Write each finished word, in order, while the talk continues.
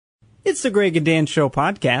It's the Greg and Dan Show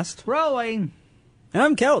podcast. Rolling. And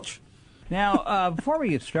I'm Kelch. Now, before we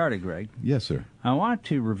get started, Greg. Yes, sir. I want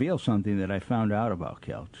to reveal something that I found out about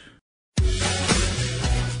Kelch.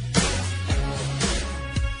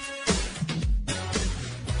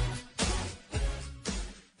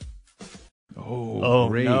 Oh,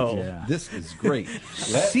 great. No. Yeah. This is great. Let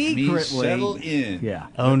Secretly, me settle in. Yeah.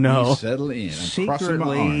 Oh, no. Let me settle in. I'm crossing my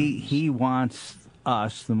Secretly, arms. he wants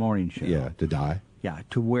us, the morning show. Yeah, to die. Yeah,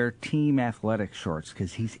 to wear team athletic shorts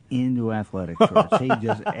because he's into athletic shorts. He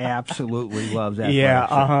just absolutely loves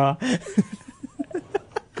athletic shorts.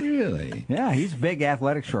 Really? Yeah, he's a big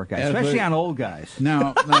athletic short guy, especially on old guys.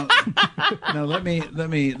 Now, let me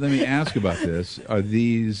ask about this. Are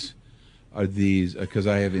these? Because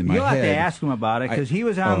I have in my You'll head. have to ask him about it because he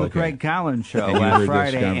was on the Craig Collins show And you heard last this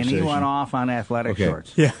Friday, and he conversation. went off on athletic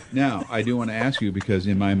shorts. Yeah. Now, I do want to ask you because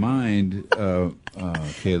in my mind,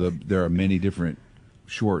 Caleb, there are many different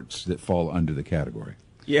shorts that fall under the category.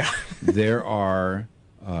 Yeah. There are,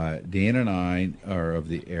 Dan and I are of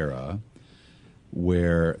the era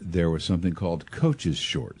where there was something called coaches'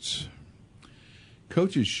 shorts.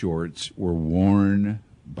 Coaches' shorts were worn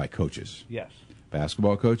by coaches. Yes.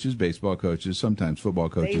 Basketball coaches, baseball coaches, sometimes football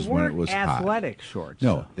coaches They when weren't it was hot. athletic shorts.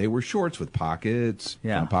 No, though. they were shorts with pockets,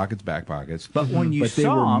 front pockets, back pockets. But when you but they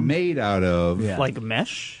saw were 'em- made out of Yeah. Like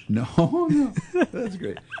mesh? no, that's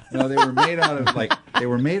great. No, they were made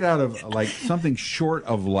out of like something short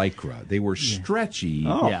of lycra. They were stretchy,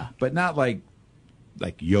 Yeah. but not like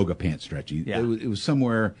yoga pants stretchy. Yeah. It was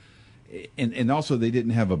somewhere, and also they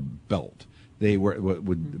didn't have a belt. They were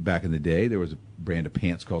back in the day. There was a brand of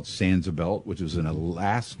pants called Sansa belt, which was an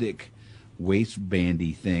elastic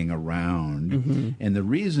waistbandy thing around. And the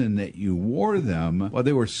reason that you wore them, well,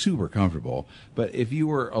 they were super comfortable. But if you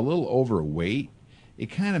were a little overweight,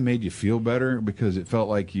 it kind of made you feel better because it felt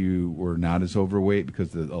like you were not as overweight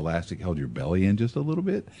because the elastic held your belly in just a little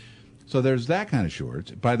bit. So there's that kind of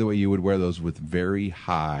shorts. By the way, you would wear those with very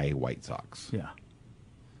high white socks, Yeah.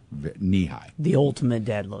 knee high. The ultimate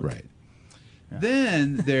dad look. Right.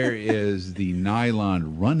 Then there is the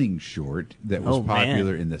nylon running short that was Oh, man.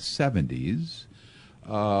 popular in the 70s,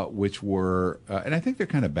 which were, and I think they're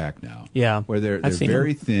kind of back now. Yeah, Where they're I've seen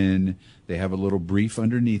very them. thin. They have a little brief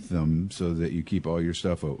underneath them so that you keep all your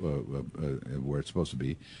stuff where it's supposed to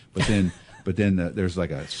be. But then there's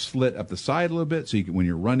like a slit up the side a little bit so you can, when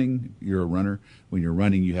you're running, you're a runner. When you're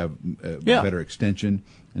running, you have better extension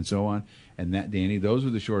and so on. And that, Danny, those were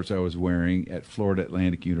the shorts I was wearing at Florida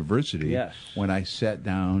Atlantic University Yes. when I sat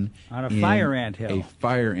down On a in fire ant hill. A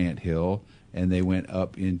fire ant hill, and they went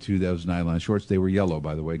up into those nylon shorts. They were yellow,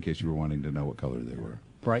 by the way, in case you were wanting to know what color they were.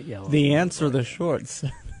 Bright yellow. The ants or the shorts?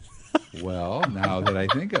 Well, now that I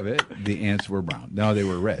think of it, the ants were brown. No, they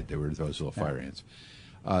were red. They were those little fire ants.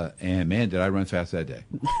 And, man, did I run fast that day.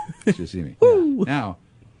 Just see me. Now,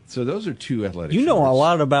 so those are two athletic You know a shorts.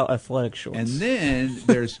 lot about athletic shorts. And then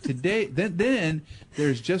there's today. Then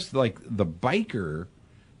there's just like the biker,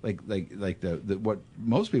 like the what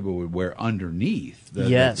most people would wear underneath.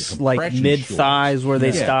 Yes, the like compression mid-thighs shorts. where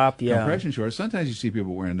they stop, yeah. Compression shorts. Sometimes you see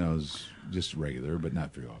people wearing those just regular, but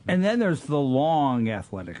not very often. And then there's the long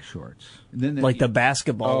athletic shorts. And then like the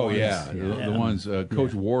basketball Oh ones. yeah, the ones.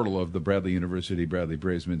 Coach Wardle of the Bradley University Bradley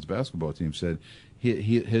Braves men's basketball team said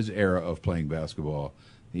his era of playing basketball.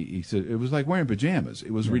 He said it was like wearing pajamas.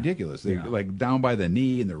 It was ridiculous. They're like down by the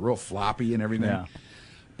knee and they're real floppy and everything. Yeah.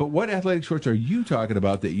 But what athletic shorts are you talking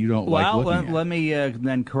about that you don't like looking at? Let me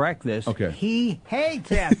then correct this. Okay. He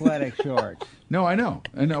hates athletic shorts. No, I know.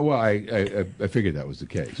 Well, I figured that was the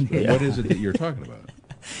case. But what is it that you're talking about?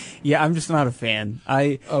 Yeah, I'm just not a fan.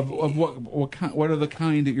 Of what kind? What are the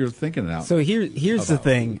kind that you're thinking about? So here's the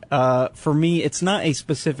thing. For me, it's not a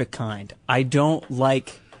specific kind.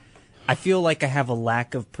 I feel like I have a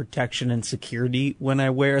lack of protection and security when I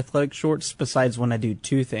wear athletic shorts, besides when I do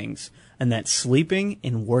two things, and that's sleeping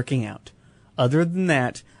and working out. Other than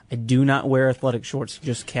that, I do not wear athletic shorts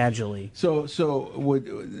just casually. So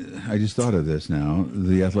I just thought of this now.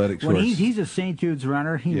 The athletic shorts. When he's a St. Jude's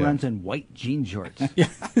runner, he runs in white jean shorts.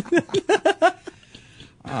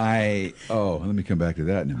 Let me come back to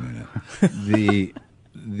that in a minute.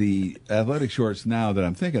 The athletic shorts now that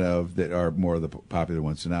I'm thinking of that are more of the popular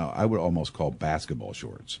ones now, I would almost call basketball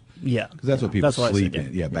shorts. Yeah. Because that's what people That's what I sleep said,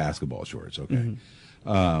 in. yeah. Yeah, basketball shorts. Okay.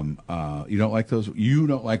 You don't like those? You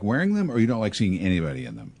don't like wearing them, or you don't like seeing anybody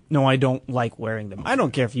in them? No, I don't like wearing them. I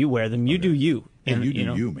don't care if you wear them. You do you. Yeah, And, you do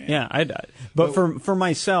know, you, man. Yeah, but for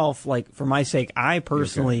myself, like for my sake, I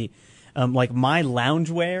personally, like my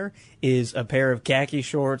loungewear is a pair of khaki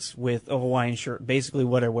shorts with a Hawaiian shirt, basically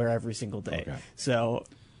what I wear every single day. Okay. So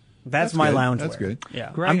That's my good. loungewear. That's good.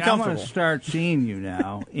 Yeah, Greg, I'm I'm comfortable. going to start seeing you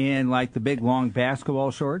now in like the big long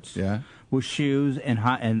basketball shorts. Yeah. With shoes and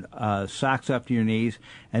socks up to your knees,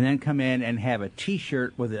 and then come in and have a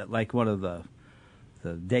T-shirt with it, like one of the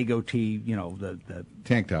Dago tee, the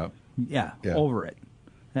Tank top. yeah, Yeah. over it,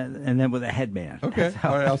 and then with a headband. Okay.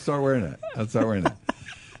 All right. I'll start wearing that.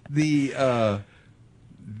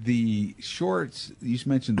 The shorts, you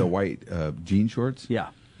mentioned the white jean shorts. Yeah.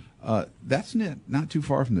 That's not too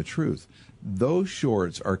far from the truth. Those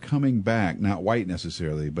shorts are coming back, not white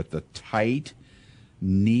necessarily, but the tight,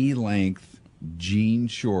 knee-length jean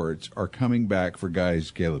shorts are coming back for guys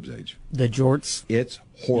Caleb's age. The jorts. It's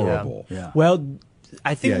horrible. Yeah. Well,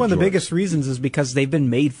 I think Yeah, one of the jorts. biggest reasons is because they've been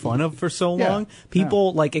made fun of for so Yeah. long.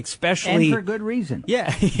 People like And especially. for good reason.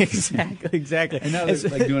 Yeah, exactly. And now they're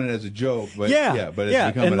It's- like doing it as a joke, but but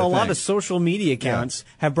it's becoming and a lot thing. of social media accounts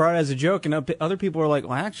have brought it as a joke, and other people are like,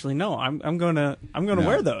 "Well, actually, no, I'm gonna No.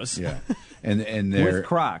 wear those." Yeah, and they're With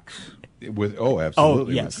Crocs.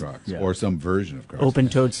 absolutely yes. with Crocs Yeah. or some version of Crocs.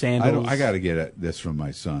 Open-toed sandals. I got to get this from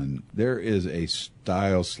my son. There is a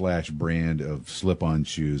style / brand of slip-on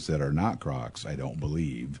shoes that are not Crocs. I don't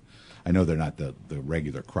believe. I know they're not the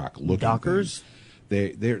regular Croc looking Dockers?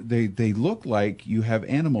 things. They look like you have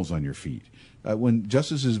animals on your feet. When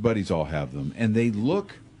Justice's buddies all have them, and they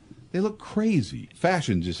look crazy.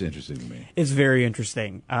 Fashion's just interesting to me. It's very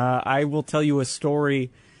interesting. I will tell you a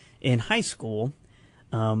story. In high school,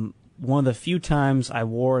 one of the few times I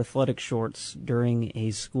wore athletic shorts during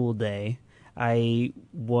a school day, I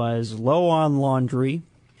was low on laundry,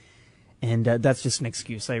 and that's just an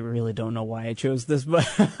excuse. I really don't know why I chose this, but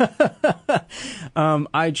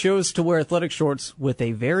I chose to wear athletic shorts with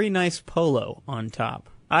a very nice polo on top.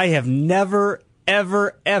 I have never,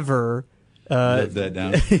 ever, ever... Live that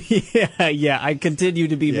down. yeah. I continue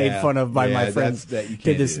to be made fun of by Yeah, my that's- friends that- you to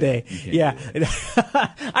can't this do day. that. You can't Yeah,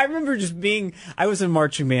 do I remember just I was in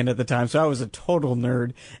marching band at the time, so I was a total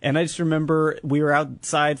nerd. And I just remember we were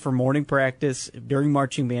outside for morning practice during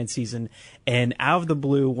marching band season, and out of the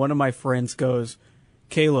blue, one of my friends goes,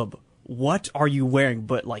 "Caleb, what are you wearing?"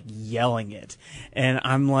 But like yelling it, and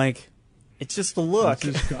I'm like, it's just a look.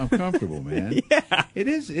 I'm comfortable, man. Yeah. It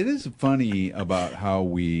is funny about how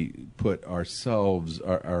we put ourselves,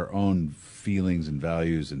 our own feelings and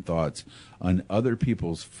values and thoughts on other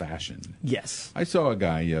people's fashion. Yes. I saw a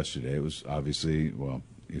guy yesterday. It was obviously, well,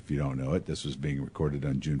 if you don't know it, this was being recorded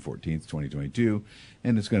on June 14th, 2022,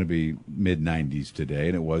 and it's going to be mid-90s today,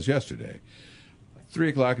 and it was yesterday. 3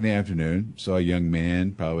 o'clock in the afternoon, saw a young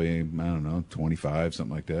man, probably, I don't know, 25,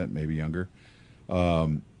 something like that, maybe younger.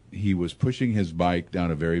 He was pushing his bike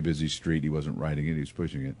down a very busy street. He wasn't riding it, he was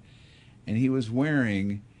pushing it. And he was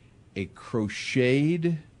wearing a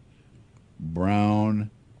crocheted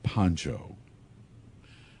brown poncho.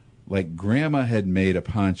 Like Grandma had made a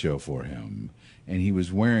poncho for him, and he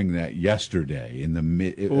was wearing that yesterday in the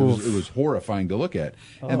mid. It was horrifying to look at.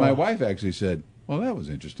 And my wife actually said, "Well, that was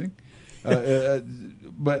interesting."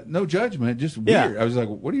 But no judgment, just weird. Yeah. I was like,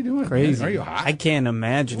 "What are you doing? Crazy. Man? Are you hot?" I can't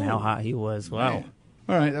imagine how hot he was. Wow. Man.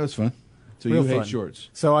 All right, that was fun. So Real you hate fun. shorts.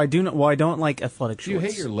 So I do not. Well, I don't like athletic Do you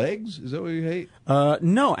shorts. hate your legs? Is that what you hate?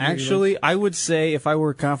 No, actually, I would say if I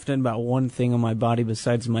were confident about one thing on my body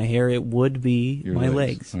besides my hair, it would be Your my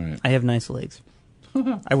legs. legs. All right. I have nice legs.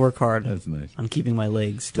 I work hard That's nice. on keeping my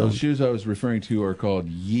legs still. Those shoes I was referring to are called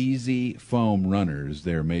Yeezy Foam Runners.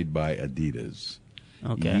 They're made by Adidas.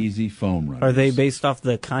 Okay. Yeezy Foam Runners. Are they based off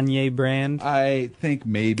the Kanye brand? I think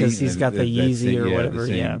maybe 'Cause he's got the that Yeezy or the whatever,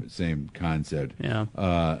 Same, yeah. same concept. Yeah.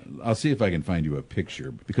 I'll see if I can find you a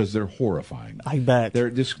picture because they're horrifying. I bet.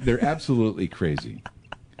 They're absolutely crazy.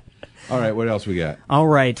 All right, what else we got? All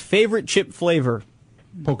right. Favorite chip flavor?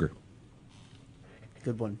 Poker.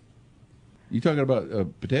 Good one. You talking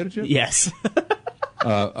about potato chip? Yes.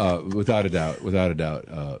 Without a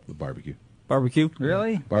doubt, barbecue. Barbecue?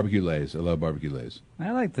 Really? Barbecue Lays. I love barbecue Lays.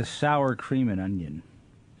 I like the sour cream and onion.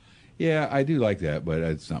 Yeah, I do like that, but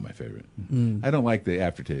it's not my favorite. I don't like the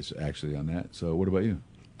aftertaste actually on that. So, what about you?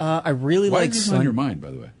 I really Why like is this on your mind,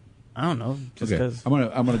 by the way? I don't know. Just Okay, because.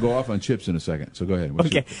 I'm gonna go off on chips in a second. So go ahead. What's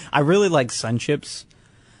Okay. I really like Sun Chips.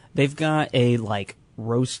 They've got a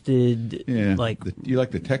roasted, Yeah. You like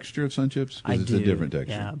the texture of Sun Chips? I Because it's do. a different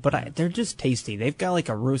texture. Yeah, but they're just tasty. They've got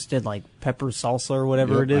a roasted pepper salsa or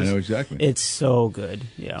whatever Yep, it is. I know exactly. It's so good.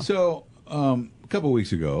 Yeah. So a couple of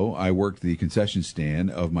weeks ago, I worked the concession stand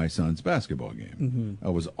of my son's basketball game. I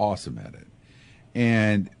was awesome at it.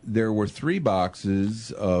 And there were 3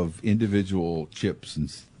 boxes of individual chips and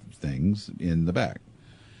things in the back.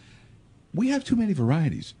 we have too many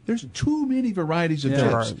varieties. There's too many varieties of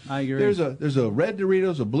chips. I agree. There's a red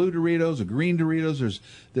Doritos, a blue Doritos, a green Doritos.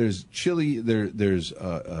 There's chili. There's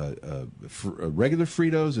regular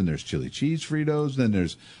Fritos, and there's chili cheese Fritos. Then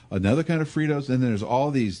there's another kind of Fritos. Then there's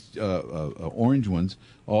all these orange ones.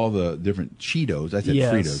 All the different Cheetos. I said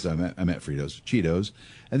Fritos. I meant Fritos. Cheetos.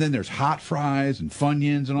 And then there's hot fries and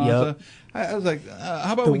Funyuns and all that stuff. I was like,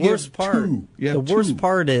 how about the we worst get part? two? The worst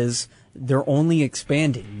part is they're only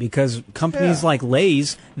expanding because companies like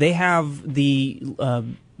Lay's, they have the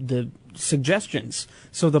suggestions.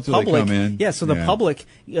 So the public, the public,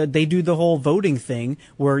 they do the whole voting thing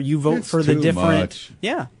where you vote for the different.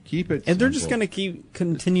 Much. Keep it. And they're just going to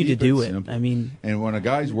continue to do it. I mean, and when a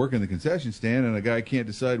guy's working the concession stand and a guy can't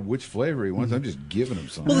decide which flavor he wants, I'm just giving him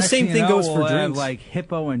something. Well, the same thing goes for drinks. Like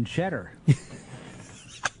Hippo and cheddar.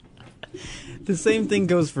 The same thing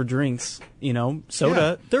goes for drinks. You know,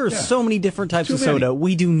 soda. There are so many different types of soda.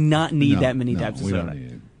 We do not need that many types of soda. Don't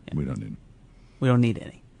need it. We don't need it. We don't need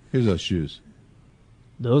any. Here's those shoes.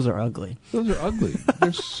 Those are ugly. Those are ugly.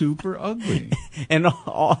 They're super ugly. And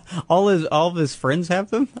all of his friends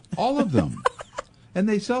have them. All of them, and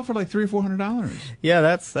they sell for like $300 or $400. Yeah,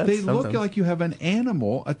 that's. They look like you have an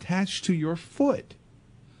animal attached to your foot,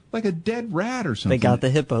 like a dead rat or something. They got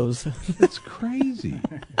the hippos. It's crazy.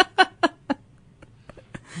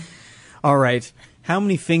 All right, how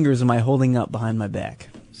many fingers am I holding up behind my back?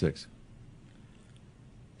 6.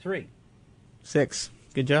 3. 6.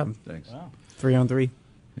 Good job. Thanks. Wow. 3 on 3.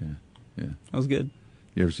 Yeah. That was good.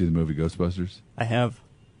 You ever see the movie Ghostbusters? I have.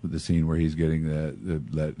 The scene where he's getting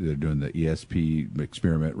they're doing the ESP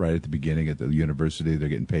experiment right at the beginning at the university. They're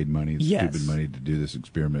getting paid money, stupid money to do this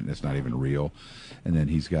experiment, and it's not even real. And then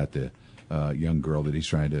he's got the young girl that he's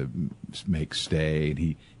trying to make stay,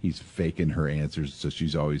 and he's faking her answers so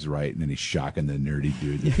she's always right, and then he's shocking the nerdy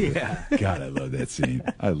dude. Yeah. God, I love that scene.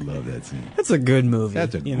 I love that scene. That's a good movie.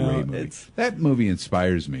 That's a great movie. That movie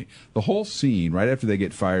inspires me. The whole scene, right after they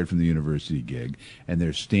get fired from the university gig, and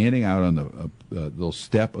they're standing out on the little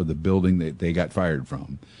step of the building that they got fired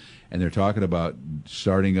from, and they're talking about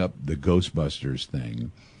starting up the Ghostbusters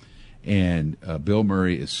thing, and Bill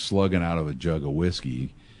Murray is slugging out of a jug of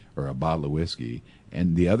whiskey, or a bottle of whiskey,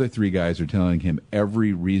 and the other 3 guys are telling him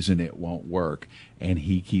every reason it won't work, and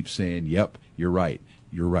he keeps saying, "Yep, you're right.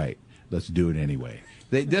 Let's do it anyway."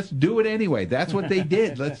 Let's do it anyway. That's what they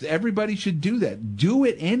did. Everybody should do that. Do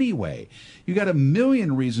it anyway. You got a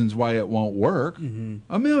million reasons why it won't work. Mm-hmm.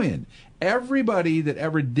 A million. Everybody that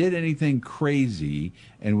ever did anything crazy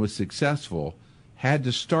and was successful had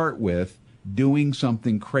to start with doing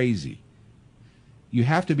something crazy. You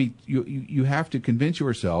have to be. You have to convince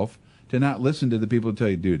yourself to not listen to the people who tell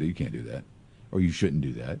you, "Dude, you can't do that," or "You shouldn't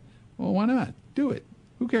do that." Well, why not? Do it.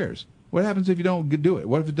 Who cares? What happens if you don't do it?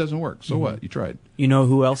 What if it doesn't work? So what? You tried. You know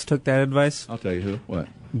who else took that advice? I'll tell you who. What?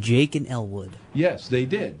 Jake and Elwood. Yes, they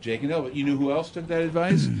did. Jake and Elwood. You knew who else took that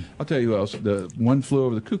advice? I'll tell you who else. The One Flew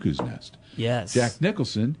Over the Cuckoo's Nest. Yes. Jack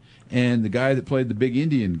Nicholson and the guy that played the big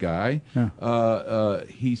Indian guy.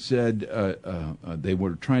 He said they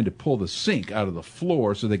were trying to pull the sink out of the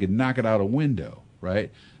floor so they could knock it out a window.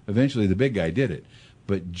 Right. Eventually, the big guy did it,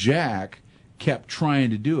 but Jack kept trying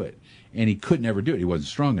to do it. And he could never do it. He wasn't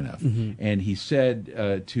strong enough. Mm-hmm. And he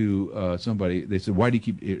said to somebody, they said, "Why do you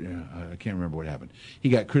keep?" I can't remember what happened. He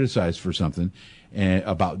got criticized for something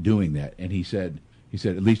about doing that, and he said,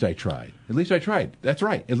 "At least I tried. At least I tried. That's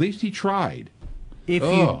right. At least he tried."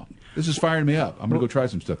 This is firing me up. I'm going to go try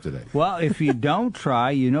some stuff today. Well, if you don't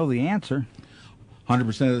try, you know the answer.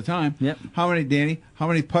 100% of the time. Yep. How many, Danny? How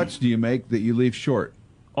many putts do you make that you leave short?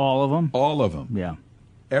 All of them. All of them. Yeah.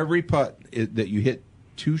 Every putt that you hit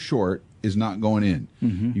too short is not going in.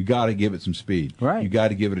 Mm-hmm. You got to give it some speed. Right. You got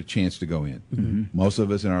to give it a chance to go in. Mm-hmm. Most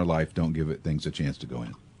of us in our life don't give things a chance to go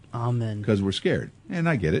in. Amen. Because we're scared. And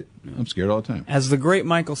I get it. I'm scared all the time. As the great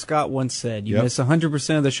Michael Scott once said, you miss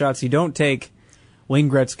 100% of the shots you don't take. Wayne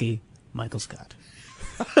Gretzky, Michael Scott.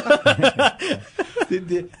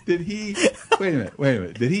 Did he... Wait a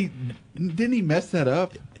minute. Didn't he mess that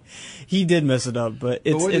up? He did mess it up, but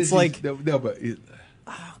it's like...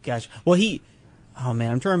 oh, gosh. Well, oh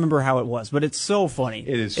man, I'm trying to remember how it was, but it's so funny.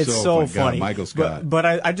 It's so God, funny. Michael Scott. But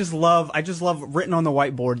I just love written on the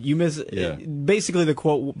whiteboard. You miss basically the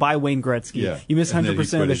quote by Wayne Gretzky. Yeah. You miss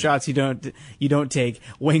 100% of the shots you don't take.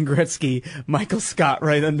 Wayne Gretzky, Michael Scott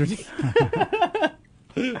right underneath.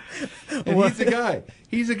 And he's a guy.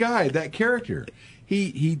 He's a guy. That character.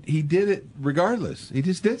 He did it regardless. He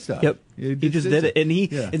just did stuff. Yep. He just did it.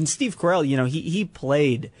 And and Steve Carell,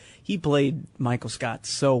 he played Michael Scott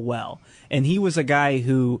so well. And he was a guy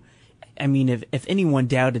who I mean, if anyone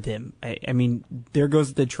doubted him, I mean, there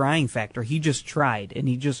goes the trying factor. He just tried, and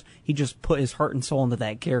he just put his heart and soul into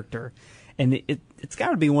that character, and it's got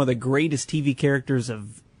to be one of the greatest TV characters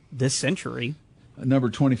of this century. Number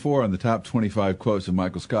 24 on the top 25 quotes of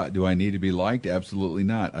Michael Scott. Do I need to be liked? Absolutely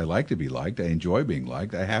not. I like to be liked. I enjoy being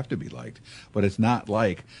liked. I have to be liked. But it's not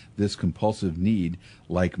like this compulsive need,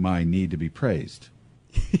 like my need to be praised.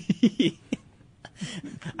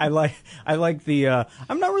 I like the.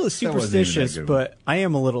 I'm not really superstitious, but I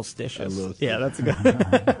am a little stitious. Yeah, that's a good.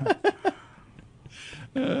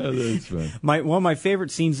 That's fun. One of my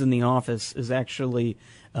favorite scenes in The Office is actually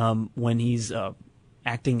when he's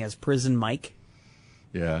acting as Prison Mike.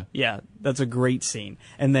 Yeah. Yeah, that's a great scene.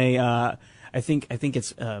 And they, I think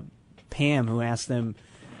it's Pam who asked them,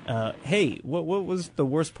 "Hey, what was the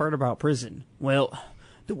worst part about prison?" "Well,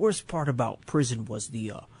 the worst part about prison was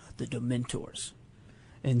the Dementors."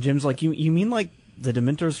 And Jim's like, "You mean like the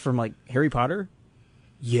Dementors from like Harry Potter?"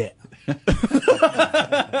 "Yeah."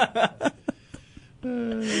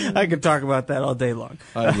 I could talk about that all day long.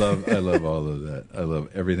 I love all of that. I love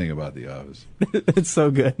everything about The Office. It's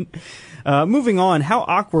so good. Moving on, how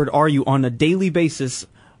awkward are you on a daily basis,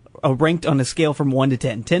 ranked on a scale from 1 to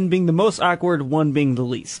 10? 10 being the most awkward, 1 being the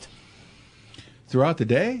least. Throughout the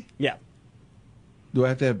day? Yeah. Do I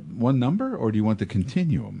have to have one number, or do you want the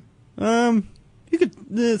continuum? You could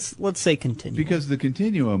let's say continuum. Because the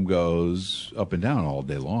continuum goes up and down all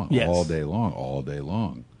day long. Yes. All day long.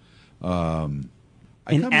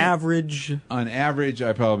 On average,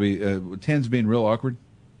 I probably 10's being real awkward.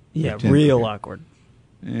 Yeah, 10's real okay. awkward.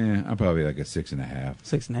 Yeah, I'm probably like a 6.5.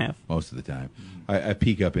 6.5 most of the time. I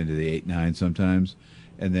peak up into the 8, 9 sometimes,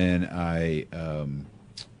 and then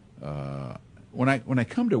when I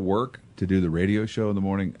come to work to do the radio show in the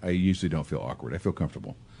morning, I usually don't feel awkward. I feel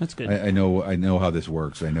comfortable. That's good. I know how this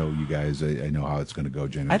works. I know you guys. I know how it's going to go.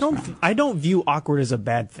 Generally, I don't view awkward as a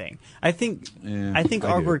bad thing. I think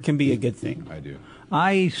awkward can be a good thing. I do.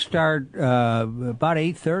 I start about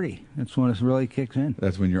 8:30. That's when it really kicks in.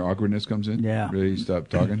 That's when your awkwardness comes in. Yeah. Really, you stop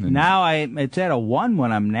talking. And Now it's at a 1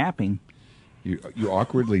 when I'm napping. you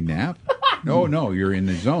awkwardly nap. No, you're in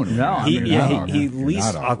the zone. No, I mean, he you're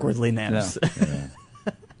least not awkwardly naps. Yeah.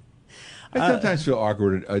 I sometimes feel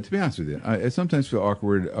awkward. To be honest with you, I sometimes feel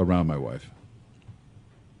awkward around my wife.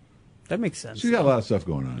 That makes sense. She's got a lot of stuff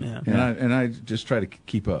going on, Yeah. and I just try to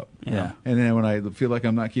keep up. Yeah. And then when I feel like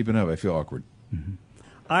I'm not keeping up, I feel awkward. Mm-hmm.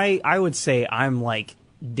 I would say I'm like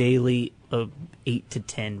daily 8 to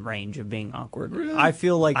 10 range of being awkward. Really? I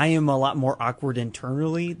feel like I am a lot more awkward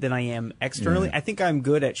internally than I am externally. Yeah. I think I'm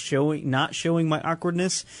good at not showing my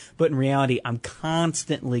awkwardness, but in reality, I'm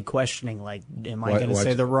constantly questioning, like, am I going to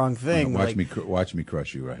say the wrong thing? Watch me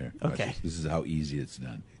crush you right here. Watch Okay. this is how easy it's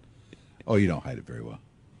done. Oh, you don't hide it very well.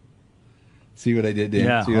 See what I did, Dan?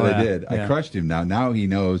 Yeah. See what I Yeah. did? I crushed him. Now he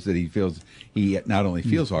knows that he not only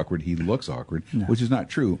feels awkward, he looks awkward, which is not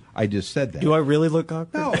true. I just said that. Do I really look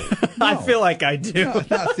awkward? No. I feel like I do.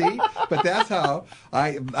 No, see? But that's how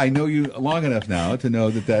I know you long enough now to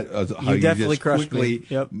know that is how you definitely just crushed quickly me.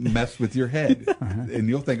 Yep. mess with your head. And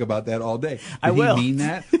you'll think about that all day. Did I will. he mean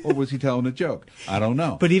that, or was he telling a joke? I don't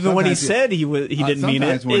know. But even when he Sometimes said he didn't mean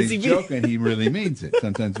it. Sometimes when Is he's he joking, he really means it.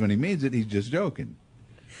 Sometimes when he means it, he's just joking.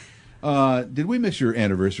 Did we miss your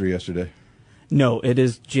anniversary yesterday? No, it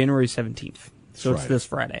is January 17th. So it's Friday. this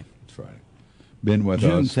Friday. It's Friday. Been with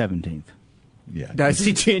June us. 17th. Yeah. Did I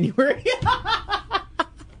see January?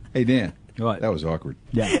 Hey, Dan. What? That was awkward.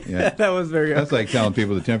 Yeah. Yeah. That was very That's like telling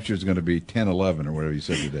people the temperature is going to be 10, 11 or whatever you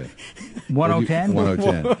said today. 1010?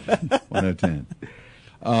 1010. 1010.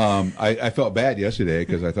 I felt bad yesterday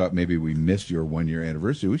because I thought maybe we missed your 1-year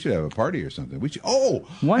anniversary. We should have a party or something. When's I know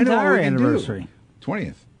what our we can do. anniversary?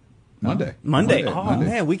 20th. Monday. Monday. Oh, Monday.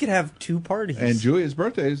 man, we could have 2 parties. And Julia's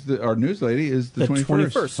birthday is our news lady is the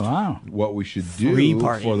 21st. Wow. What we should 3 do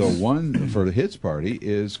parties. for the hits party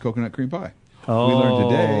is coconut cream pie. Oh. We learned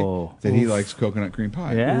today that he likes coconut cream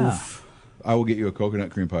pie. Yeah. Oof. I will get you a coconut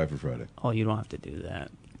cream pie for Friday. Oh, you don't have to do that.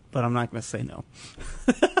 But I'm not going to say no.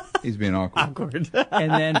 He's being awkward. Awkward.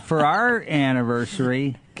 And then for our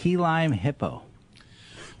anniversary, key lime hippo.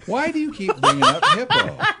 Why do you keep bringing up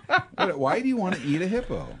hippo? Why do you want to eat a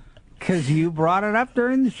hippo? Because you brought it up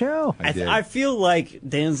during the show. I did. I feel like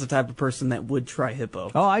Dan's the type of person that would try hippo.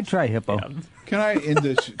 Oh, I'd try hippo. Yeah. Can I end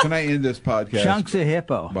this podcast? Chunks of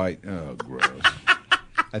hippo. By gross.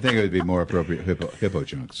 I think it would be more appropriate hippo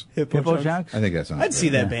chunks. Hippo chunks? I think that sounds I'd see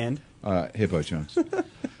better. that band. Hippo chunks.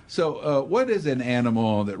 So, what is an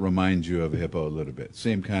animal that reminds you of a hippo a little bit?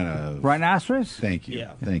 Same kind of. Rhinoceros? Thank you.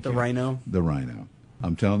 Yeah. Thank The you. rhino. The rhino.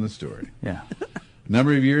 I'm telling the story. Yeah.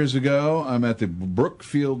 number of years ago, I'm at the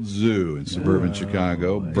Brookfield Zoo in suburban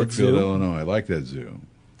Chicago, Brookfield, zoo? Illinois. I like that zoo.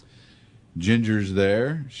 Ginger's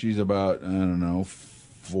there. She's about, I don't know,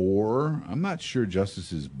 4. I'm not sure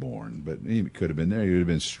Justice is born, but he could have been there. He would have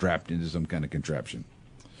been strapped into some kind of contraption.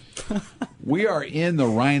 We are in the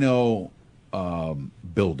Rhino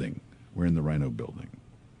building. We're in the Rhino building.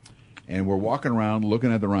 And we're walking around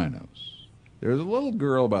looking at the rhinos. There's a little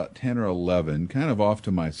girl about 10 or 11, kind of off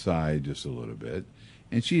to my side just a little bit,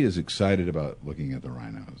 and she is excited about looking at the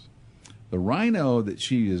rhinos. The rhino that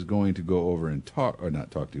she is going to go over and talk, or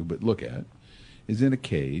not talk to, but look at, is in a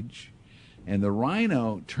cage, and the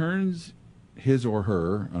rhino turns his or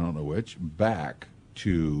her, I don't know which, back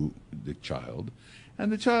to the child,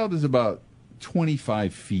 and the child is about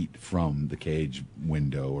 25 feet from the cage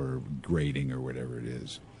window or grating or whatever it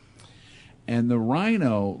is. And the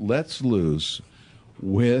rhino lets loose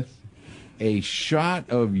with a shot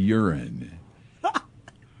of urine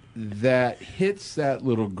that hits that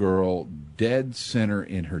little girl dead center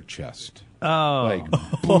in her chest. Oh. Like,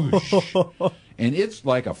 boosh. And it's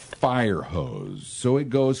like a fire hose. So it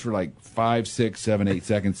goes for like 5, 6, 7, 8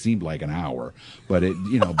 seconds. Seemed like an hour. But it,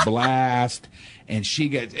 blast. And she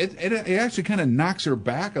gets, it actually kind of knocks her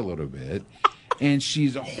back a little bit. And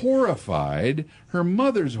she's horrified. Her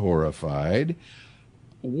mother's horrified.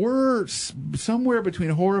 We're somewhere between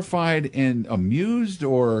horrified and amused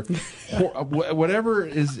or whatever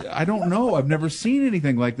is, I don't know. I've never seen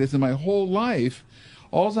anything like this in my whole life.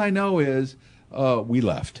 All I know is we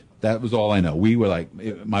left. That was all I know. We were like,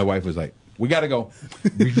 my wife was like, we got to go.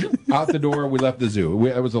 Out the door, we left the zoo.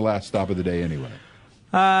 That was the last stop of the day anyway.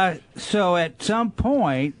 So at some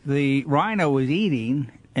point, the rhino was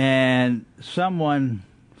eating, and someone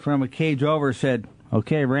from a cage over said,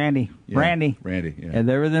 okay, Randy, yeah. Yeah. And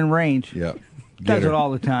they were within range. Yeah. Does it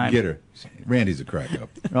all the time. Get her. Randy's a crack up.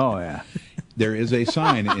 Oh, yeah. There is a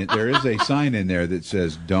sign. There is a sign in there that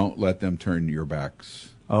says, "Don't let them turn your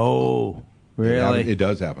backs." Oh, really? It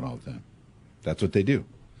does happen all the time. That's what they do.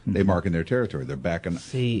 They mark in their territory. They're back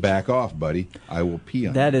off, buddy. I will pee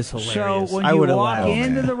on that you. is hilarious. So when you walk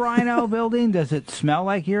into the rhino building, does it smell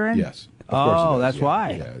like urine? Yes. Of course it does. That's yeah.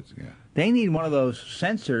 why. Yeah, They need one of those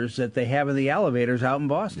sensors that they have in the elevators out in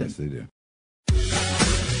Boston. Yes, they do.